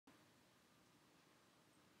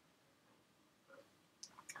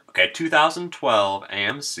Okay, 2012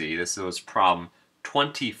 AMC. This was problem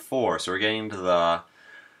 24. So we're getting to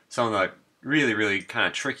some of the really kind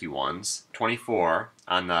of tricky ones. 24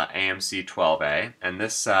 on the AMC12A, and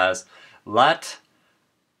this says let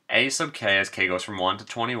a sub k, as k goes from 1 to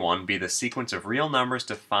 21, be the sequence of real numbers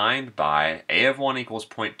defined by a of 1 equals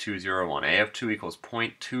 0.201, a of 2 equals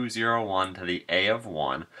 0.201 to the a of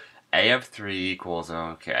 1, a of 3 equals,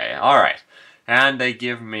 okay, alright. And they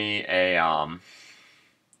give me a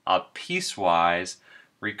piecewise,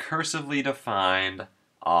 recursively defined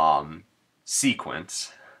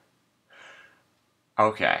sequence.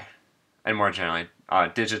 Okay, and more generally,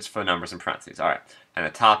 digits for numbers in parentheses. All right, and the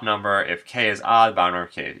top number, if k is odd, bottom number,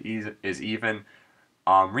 if k is even.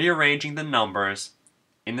 Rearranging the numbers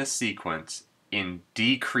in the sequence in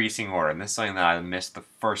decreasing order. And this is something that I missed the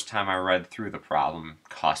first time I read through the problem.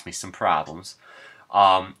 Cost me some problems.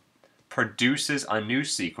 Produces a new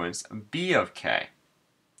sequence, b of k,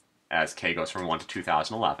 as k goes from 1 to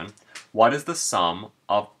 2011. What is the sum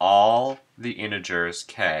of all the integers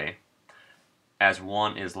k as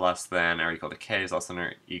 1 is less than or equal to k is less than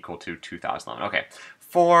or equal to 2011? Okay,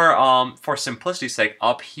 for simplicity's sake,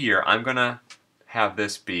 up here, I'm going to have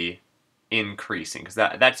this be increasing, because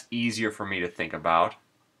that's easier for me to think about,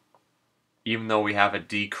 even though we have a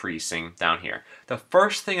decreasing down here. The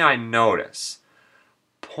first thing I notice,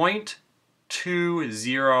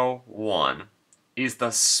 0.201 is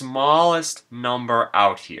the smallest number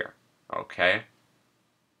out here, okay?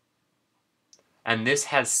 And this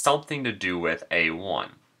has something to do with A1.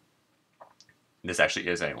 This actually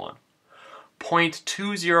is A1.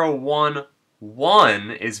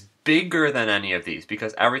 0.2011 is bigger than any of these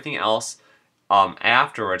because everything else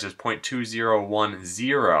afterwards is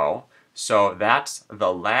 0.2010. So that's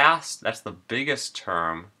the biggest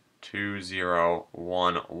term.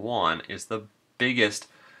 2011 is the biggest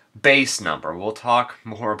base number. We'll talk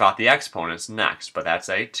more about the exponents next, but that's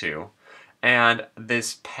A2. And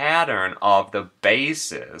this pattern of the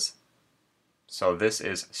bases, so this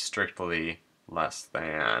is strictly less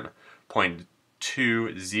than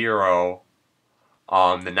 0.20.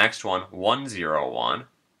 The next one, 101,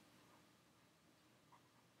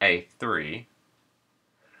 A3.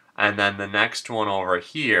 And then the next one over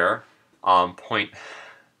here,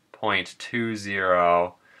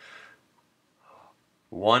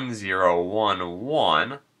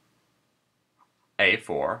 0.201011,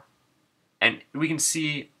 A4. And we can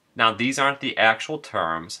see, now these aren't the actual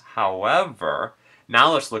terms, however,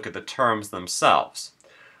 now let's look at the terms themselves.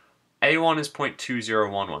 A1 is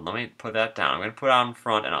 0.2011. Let me put that down. I'm going to put it out in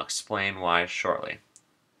front and I'll explain why shortly.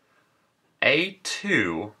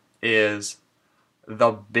 A2 is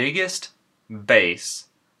the biggest base,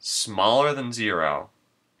 smaller than 0,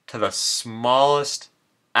 to the smallest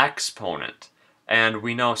exponent. And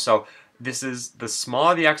we know, so this is the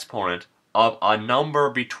smaller the exponent of a number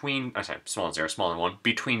between, smaller than 0, smaller than 1,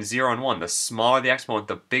 between 0 and 1. The smaller the exponent,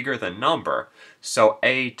 the bigger the number. So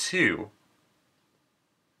A2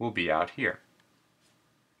 will be out here.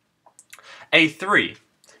 A3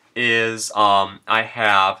 is, I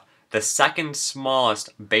have the second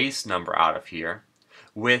smallest base number out of here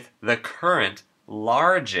with the current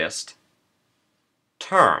largest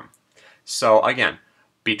term. So again,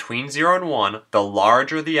 between 0 and 1, the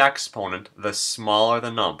larger the exponent, the smaller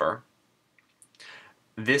the number.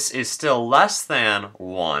 This is still less than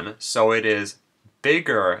 1, so it is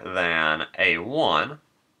bigger than A1,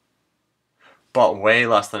 but way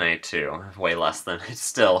less than A2. Way less than, it's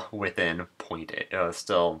still within 0.8,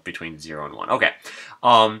 still between 0 and 1. Okay,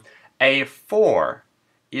 A4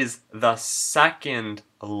 is the second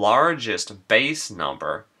largest base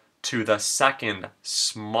number to the second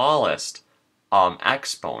smallest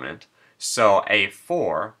exponent. So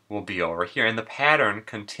A4 will be over here, and the pattern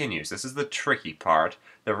continues. This is the tricky part.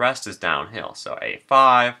 The rest is downhill. So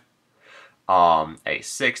A5,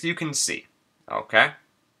 A6, you can see. Okay?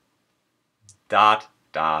 Dot,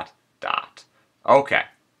 dot, dot. Okay.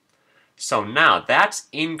 So now that's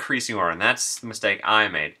increasing order, and that's the mistake I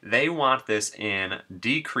made. They want this in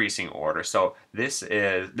decreasing order. So this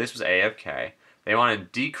was A of k. They want in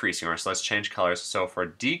decreasing order, so let's change colors. So for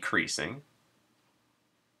decreasing,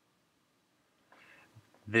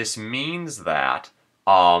 this means that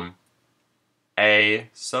A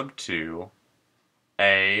sub 2,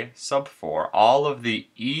 A sub 4, all of the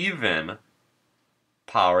even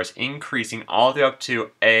powers increasing all the way up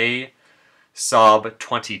to A sub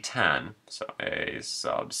 2010, so A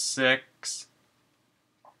sub 6,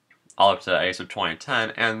 all up to A sub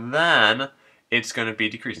 2010, and then it's going to be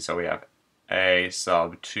decreasing. So we have A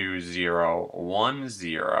sub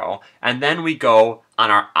 2010, and then we go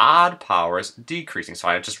on our odd powers decreasing. So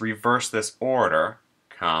I just reverse this order,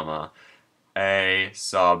 comma, A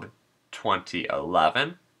sub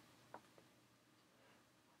 2011,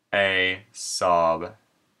 A sub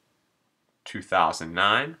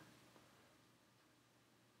 2009,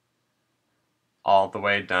 all the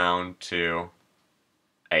way down to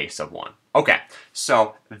A sub 1. Okay,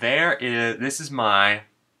 so this is my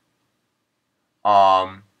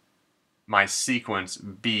my sequence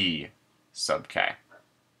B sub k.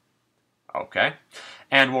 Okay,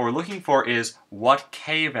 and what we're looking for is what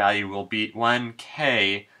k value will be when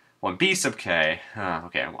B sub k,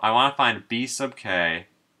 okay, I want to find B sub k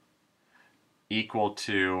equal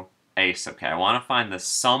to A sub k. I want to find the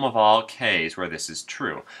sum of all k's where this is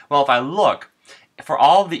true. Well, if I look, for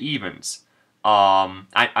all of the evens, I'm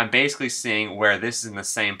basically seeing where this is in the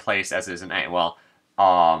same place as it is in A. Well,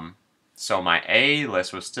 so my A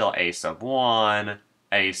list was still A sub 1,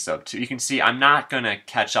 A sub 2. You can see I'm not going to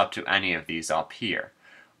catch up to any of these up here.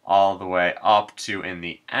 All the way up to, in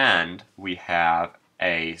the end, we have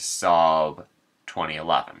A sub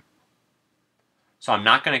 2011. So I'm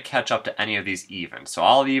not going to catch up to any of these evens. So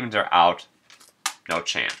all the evens are out, no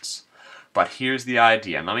chance. But here's the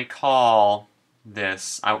idea. And let me call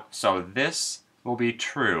this out. So this will be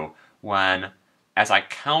true when, as I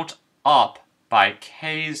count up by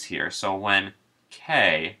k's here, so when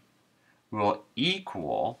k will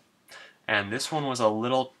equal, and this one was a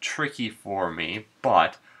little tricky for me,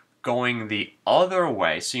 but going the other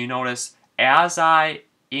way, so you notice as I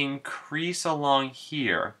increase along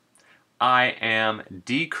here, I am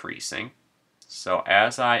decreasing. So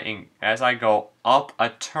as I go up a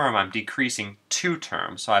term, I'm decreasing 2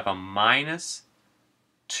 terms. So I have a minus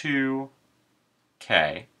 2k.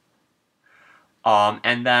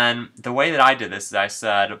 And then the way that I did this is I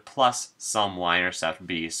said plus some y-intercept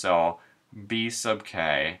b. So b sub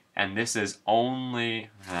k, and this is only,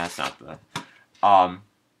 that's not the,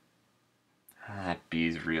 that b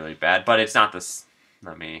is really bad, but it's not this,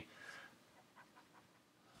 let me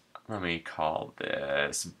call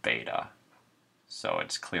this beta. So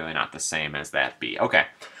it's clearly not the same as that b. Okay.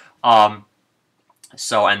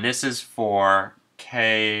 So, and this is for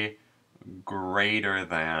k greater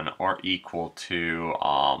than or equal to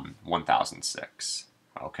 1006.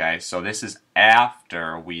 Okay, so this is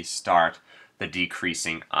after we start the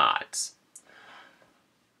decreasing odds.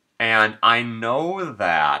 And I know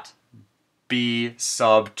that B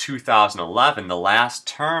sub 2011, the last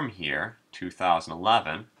term here,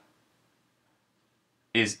 2011,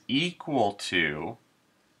 is equal to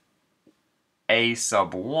A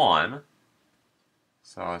sub 1.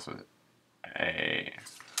 So this was A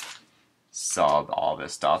sub all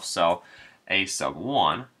this stuff. So A sub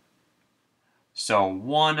 1. So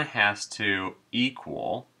 1 has to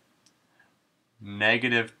equal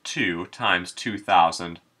 -2 times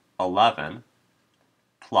 2011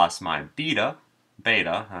 plus my beta.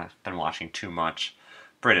 I've been watching too much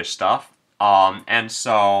British stuff. And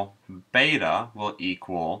so beta will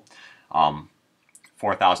equal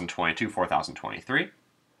 4022, 4023.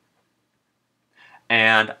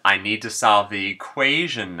 And I need to solve the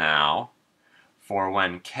equation now for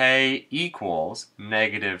when k equals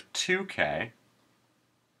 -2k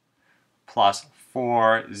plus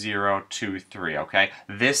 4023, okay?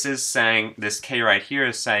 This is saying, this k right here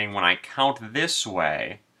is saying when I count this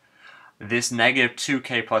way, this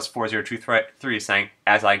 -2k plus 4023 is saying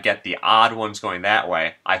as I get the odd ones going that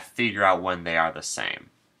way, I figure out when they are the same.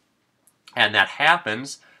 And that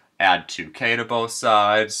happens, add 2k to both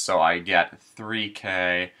sides, so I get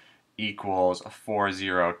 3k equals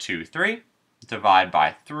 4023. Divide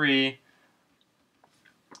by 3,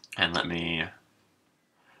 and let me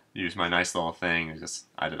use my nice little thing.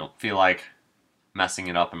 I don't feel like messing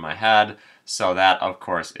it up in my head. So that, of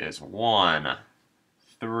course, is 1,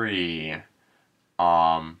 3,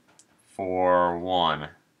 4, 1.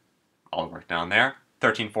 All the work down there.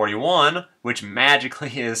 1341, which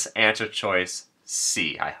magically is answer choice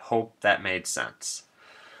C. I hope that made sense.